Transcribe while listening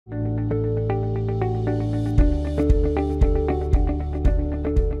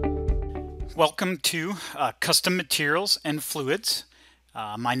Welcome to Custom Materials and Fluids.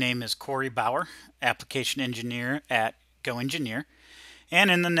 My name is Corey Bauer, Application Engineer at GoEngineer.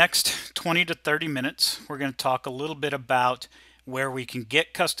 And in the next 20 to 30 minutes, we're going to talk a little bit about where we can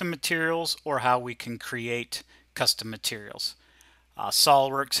get custom materials or how we can create custom materials.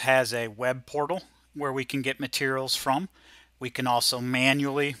 SOLIDWORKS has a web portal where we can get materials from. We can also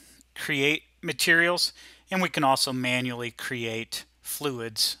manually create materials, and we can also manually create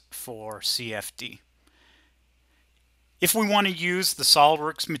fluids for CFD. If we want to use the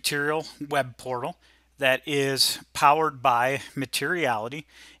SOLIDWORKS material web portal, that is powered by Materiality,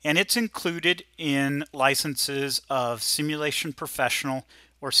 and it's included in licenses of Simulation Professional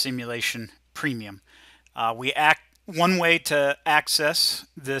or Simulation Premium. One way to access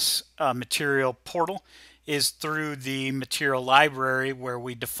this material portal is through the material library, where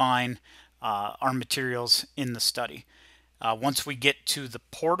we define our materials in the study. Once we get to the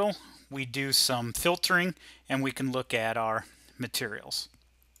portal, we do some filtering and we can look at our materials.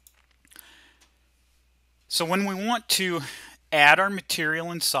 So when we want to add our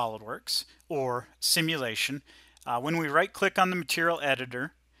material in SOLIDWORKS or simulation, when we right click on the material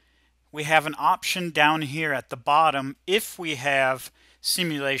editor, we have an option down here at the bottom if we have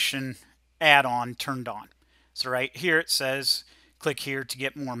simulation add-on turned on. So right here it says click here to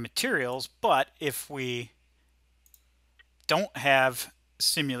get more materials, but if we don't have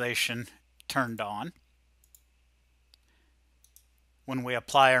simulation turned on, when we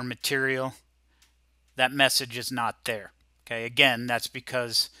apply our material, that message is not there. Okay, again, that's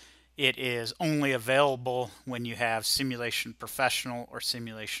because it is only available when you have Simulation Professional or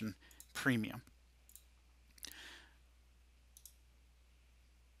Simulation Premium.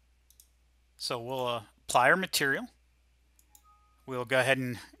 So we'll apply our material. We'll go ahead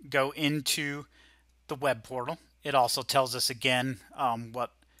and go into the web portal. It also tells us again what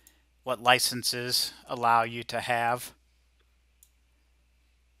licenses allow you to have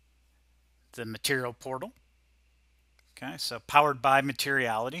the material portal. Okay, so powered by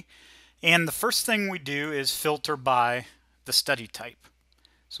Materiality. And the first thing we do is filter by the study type.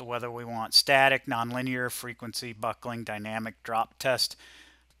 So whether we want static, nonlinear, frequency, buckling, dynamic, drop test,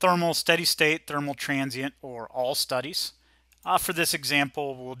 thermal, steady state, thermal transient, or all studies. For this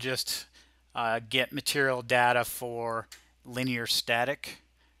example, we'll just get material data for linear static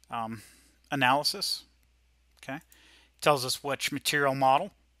analysis. Okay, tells us which material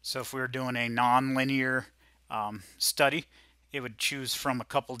model. So if we were doing a non-linear study, it would choose from a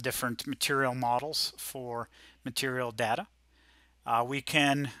couple different material models for material data. We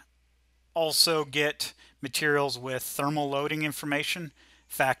can also get materials with thermal loading information,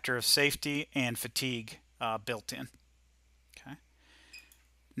 factor of safety, and fatigue built in. Okay.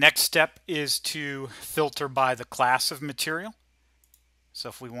 Next step is to filter by the class of material. So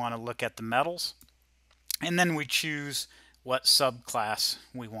if we want to look at the metals, and then we choose what subclass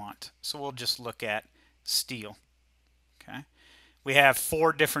we want. So we'll just look at steel. Okay. We have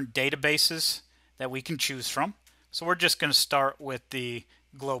 4 different databases that we can choose from. So we're just going to start with the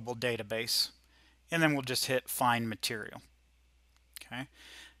global database, and then we'll just hit find material. Okay.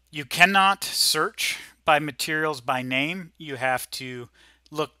 You cannot search by materials by name. You have to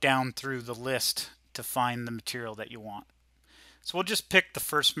look down through the list to find the material that you want. So we'll just pick the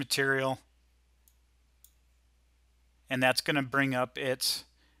first material, and that's going to bring up its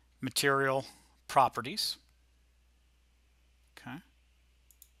material properties. Okay.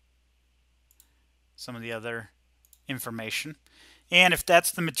 Some of the other information. And if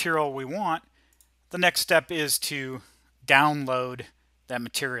that's the material we want, the next step is to download that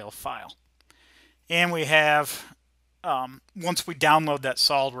material file. And we have, once we download that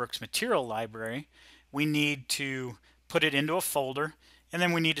SOLIDWORKS material library, we need to put it into a folder, and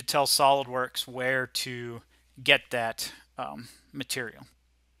then we need to tell SOLIDWORKS where to get that material.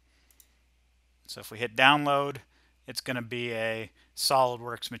 So if we hit download, it's going to be a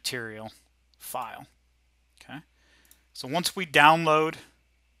SOLIDWORKS material file. Okay. So once we download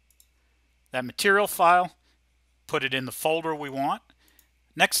that material file, put it in the folder we want,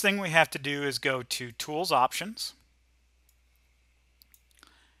 next thing we have to do is go to Tools Options,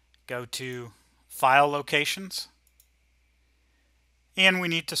 go to File Locations, and we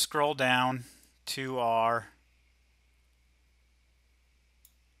need to scroll down to our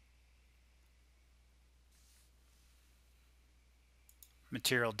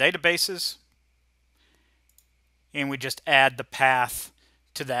material databases, and we just add the path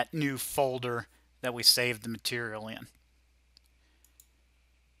to that new folder that we saved the material in.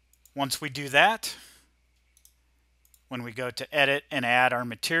 Once we do that, when we go to edit and add our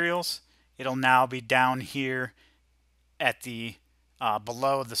materials, it'll now be down here at the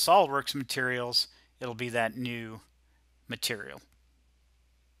below the SOLIDWORKS materials, it'll be that new material.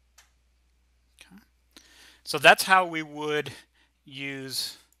 Okay. So that's how we would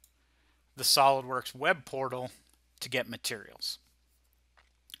use the SOLIDWORKS web portal to get materials.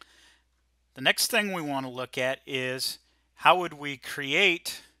 The next thing we want to look at is how would we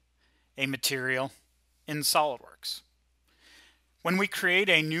create a material in SOLIDWORKS. When we create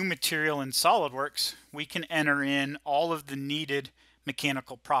a new material in SOLIDWORKS, we can enter in all of the needed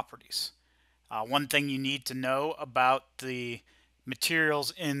mechanical properties. One thing you need to know about the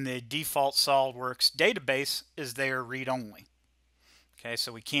materials in the default SOLIDWORKS database is they are read-only. Okay,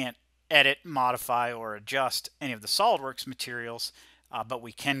 so we can't edit, modify, or adjust any of the SOLIDWORKS materials, but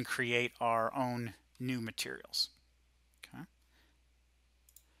we can create our own new materials. Okay.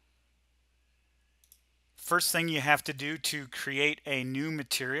 First thing you have to do to create a new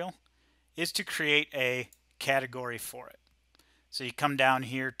material is to create a category for it. So you come down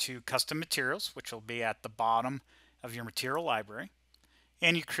here to Custom Materials, which will be at the bottom of your material library,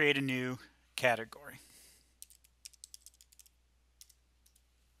 and you create a new category.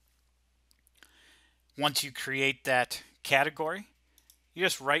 Once you create that category, you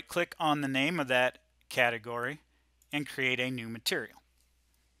just right-click on the name of that category and create a new material.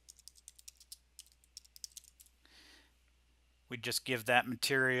 We just give that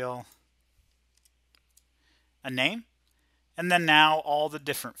material a name, and then now all the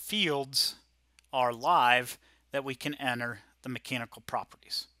different fields are live that we can enter the mechanical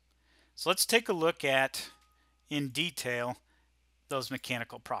properties. So let's take a look at, in detail, those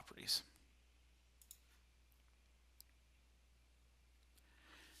mechanical properties.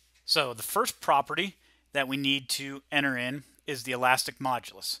 So the first property that we need to enter in is the elastic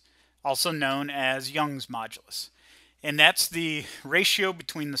modulus, also known as Young's modulus. And that's the ratio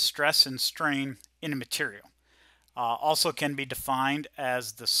between the stress and strain in a material. Also can be defined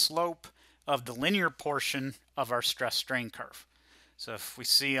as the slope of the linear portion of our stress strain curve. So if we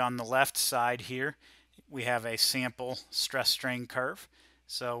see on the left side here, we have a sample stress strain curve.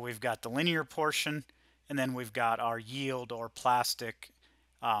 So we've got the linear portion, and then we've got our yield or plastic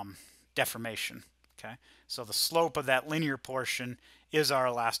deformation. Okay, so the slope of that linear portion is our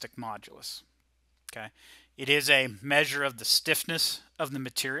elastic modulus. Okay, it is a measure of the stiffness of the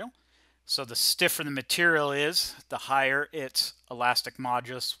material. So the stiffer the material is, the higher its elastic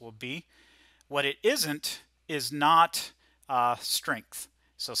modulus will be. What it isn't is not strength.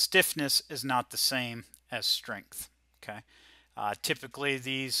 So stiffness is not the same as strength. Okay, typically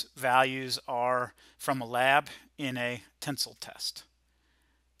these values are from a lab in a tensile test.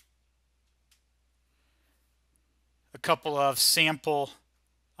 A couple of sample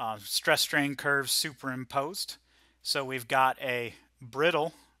stress strain curves superimposed. So we've got a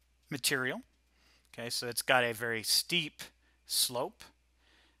brittle material. Okay, so it's got a very steep slope.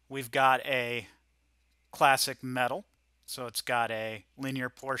 We've got a classic metal. So it's got a linear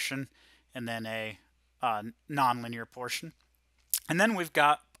portion and then a non-linear portion. And then we've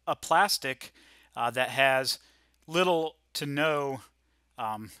got a plastic that has little to no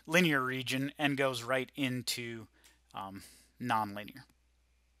linear region and goes right into non-linear.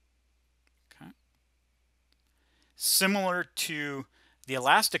 Okay. Similar to the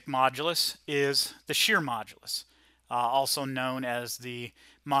elastic modulus is the shear modulus, also known as the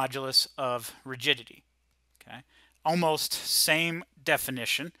modulus of rigidity. Okay. Almost same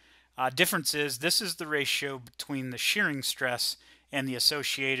definition. Difference is this is the ratio between the shearing stress and the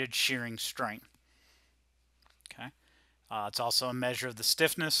associated shearing strain. Okay. It's also a measure of the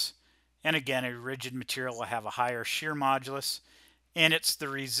stiffness. And again, a rigid material will have a higher shear modulus, and it's the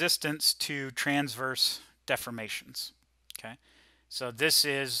resistance to transverse deformations. Okay, so this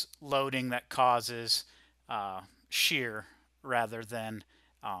is loading that causes shear rather than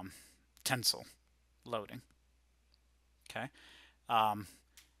tensile loading. Okay,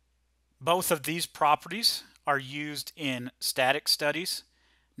 both of these properties are used in static studies,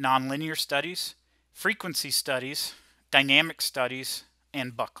 nonlinear studies, frequency studies, dynamic studies,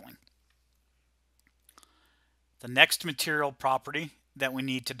 and buckling. The next material property that we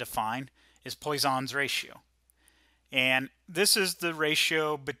need to define is Poisson's ratio. And this is the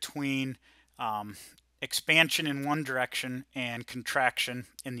ratio between expansion in one direction and contraction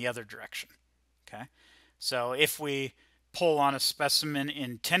in the other direction. Okay, so if we pull on a specimen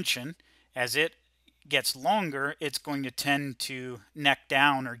in tension, as it gets longer, it's going to tend to neck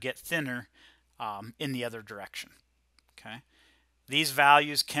down or get thinner in the other direction. Okay, these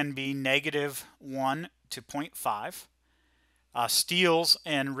values can be -1 to 0.5. Steels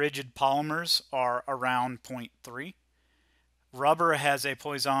and rigid polymers are around 0.3. Rubber has a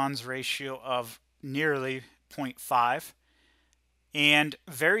Poisson's ratio of nearly 0.5. And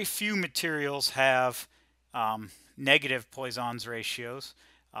very few materials have negative Poisson's ratios.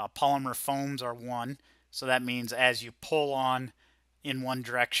 Polymer foams are one, so that means as you pull on in one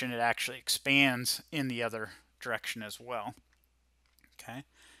direction, it actually expands in the other direction as well. Okay.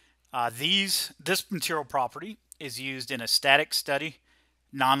 This material property is used in a static study,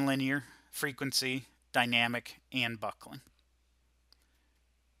 nonlinear, frequency, dynamic, and buckling.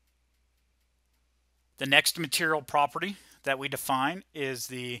 The next material property that we define is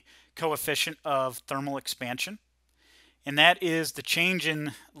the coefficient of thermal expansion, and that is the change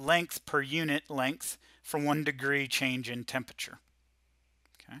in length per unit length for 1 degree change in temperature.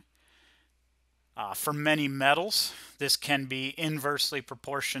 Okay. For many metals, this can be inversely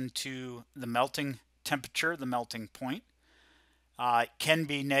proportioned to the melting temperature, the melting point. It can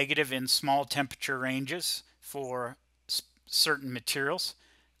be negative in small temperature ranges for certain materials.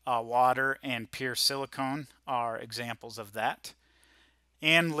 Water and pure silicone are examples of that.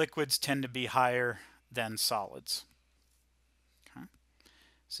 And liquids tend to be higher than solids. Okay.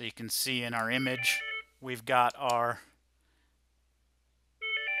 So you can see in our image, we've got our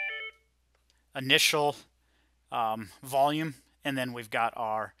initial volume, and then we've got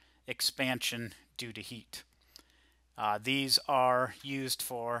our expansion due to heat. These are used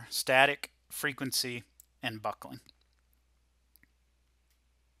for static, frequency, and buckling.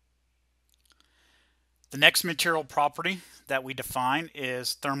 The next material property that we define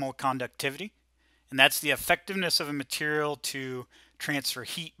is thermal conductivity, and that's the effectiveness of a material to transfer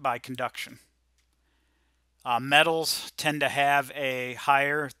heat by conduction. Metals tend to have a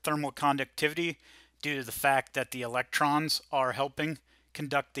higher thermal conductivity due to the fact that the electrons are helping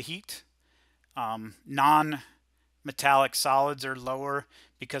conduct the heat. Non-metallic solids are lower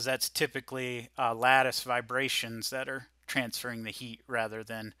because that's typically lattice vibrations that are transferring the heat rather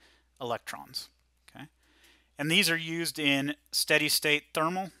than electrons. Okay? And these are used in steady state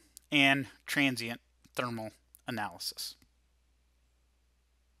thermal and transient thermal analysis.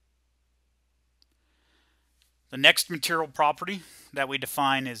 The next material property that we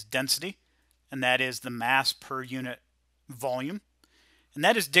define is density, and that is the mass per unit volume. And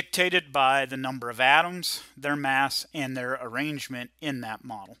that is dictated by the number of atoms, their mass, and their arrangement in that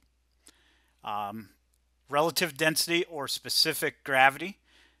model. Relative density or specific gravity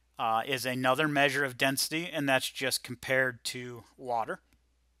is another measure of density, and that's just compared to water.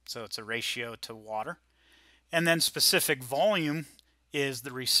 So it's a ratio to water. And then specific volume is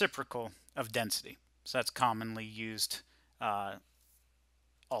the reciprocal of density. So that's commonly used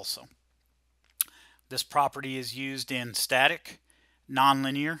also. This property is used in static,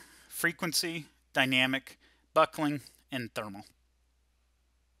 nonlinear, frequency, dynamic, buckling, and thermal.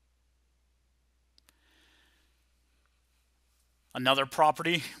 Another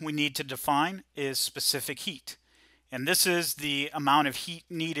property we need to define is specific heat. And this is the amount of heat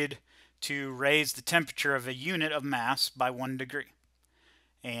needed to raise the temperature of a unit of mass by 1 degree.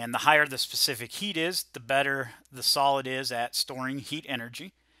 And the higher the specific heat is, the better the solid is at storing heat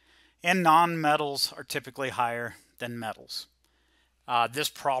energy. And non-metals are typically higher than metals. This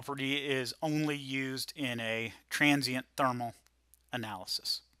property is only used in a transient thermal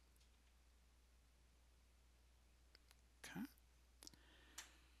analysis. Okay.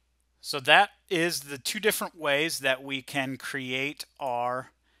 So that is the two different ways that we can create our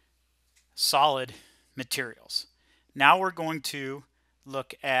solid materials. Now we're going to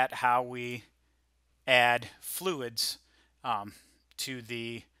look at how we add fluids to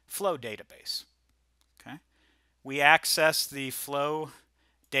the flow database. Okay. We access the flow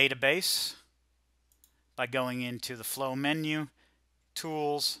database by going into the flow menu,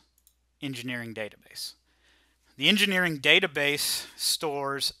 tools, engineering database. The engineering database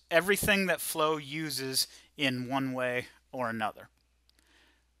stores everything that flow uses in one way or another.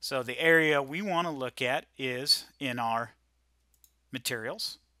 So the area we want to look at is in our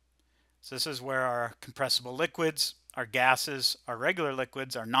materials. So this is where our compressible liquids, our gases, our regular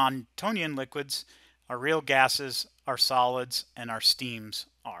liquids, our non-Newtonian liquids, our real gases, our solids, and our steams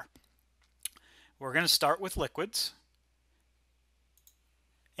are. We're going to start with liquids.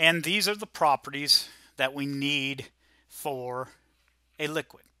 And these are the properties that we need for a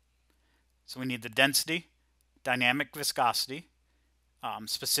liquid. So we need the density, dynamic viscosity,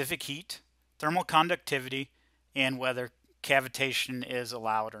 specific heat, thermal conductivity, and whether cavitation is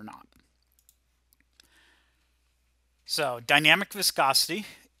allowed or not. So dynamic viscosity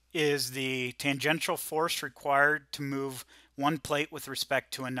is the tangential force required to move one plate with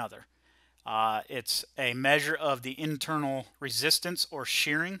respect to another. It's a measure of the internal resistance or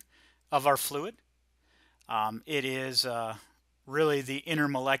shearing of our fluid. It is really the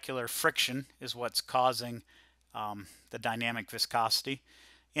intermolecular friction is what's causing the dynamic viscosity.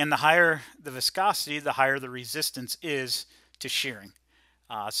 And the higher the viscosity, the higher the resistance is to shearing.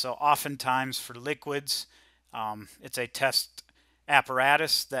 So oftentimes for liquids, it's a test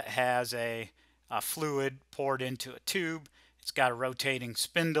apparatus that has a fluid poured into a tube. It's got a rotating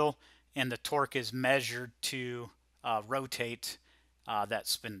spindle, and the torque is measured to rotate that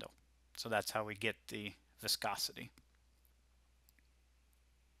spindle. So that's how we get the viscosity.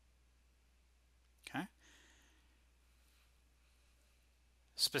 Okay.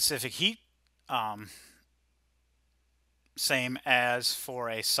 Specific heat, same as for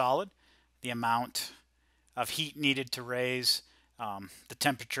a solid, the amount of heat needed to raise the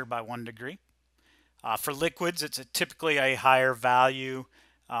temperature by 1 degree. For liquids, it's typically a higher value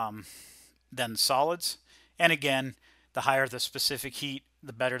than solids. And again, the higher the specific heat,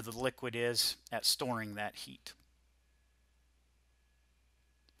 the better the liquid is at storing that heat.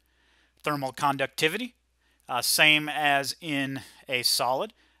 Thermal conductivity, same as in a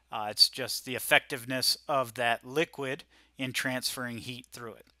solid. It's just the effectiveness of that liquid in transferring heat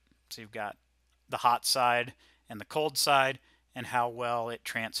through it. So you've got the hot side and the cold side, and how well it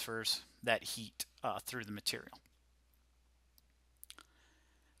transfers that heat through the material.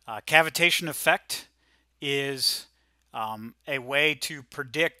 Cavitation effect is a way to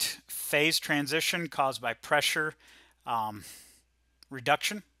predict phase transition caused by pressure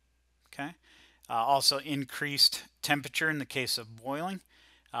reduction. Okay. Also increased temperature in the case of boiling.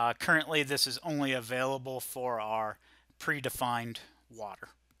 Currently, this is only available for our predefined water.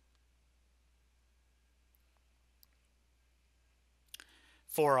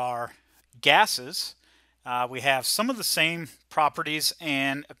 For our gases, we have some of the same properties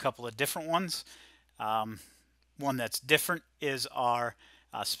and a couple of different ones. One that's different is our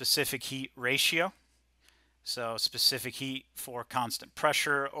specific heat ratio. So specific heat for constant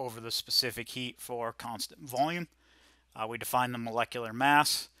pressure over the specific heat for constant volume. We define the molecular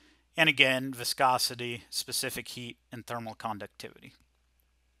mass, and again, viscosity, specific heat, and thermal conductivity.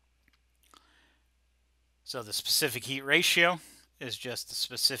 So the specific heat ratio is just the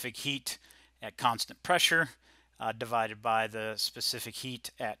specific heat at constant pressure divided by the specific heat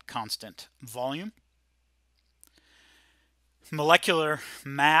at constant volume. Molecular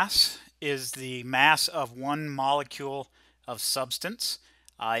mass is the mass of one molecule of substance.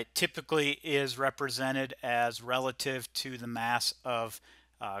 It typically is represented as relative to the mass of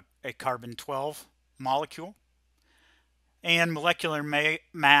a carbon-12 molecule. And molecular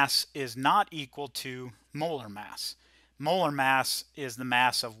mass is not equal to molar mass. Molar mass is the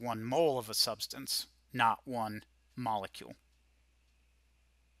mass of 1 mole of a substance, not one molecule.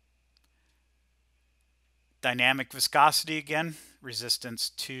 Dynamic viscosity, again,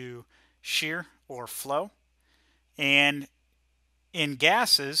 resistance to shear or flow. And in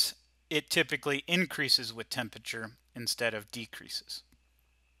gases, it typically increases with temperature instead of decreases.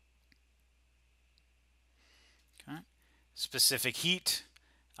 Okay. Specific heat,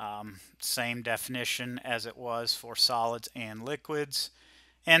 same definition as it was for solids and liquids,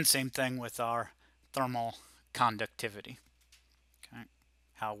 and same thing with our thermal conductivity. Okay.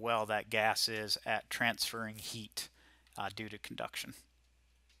 How well that gas is at transferring heat due to conduction.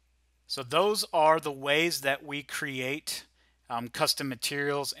 So those are the ways that we create custom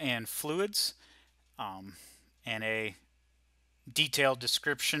materials and fluids, and a detailed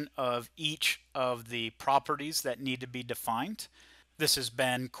description of each of the properties that need to be defined. This has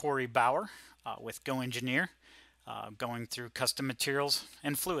been Corey Bauer with GoEngineer, going through custom materials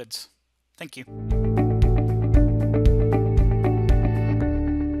and fluids. Thank you.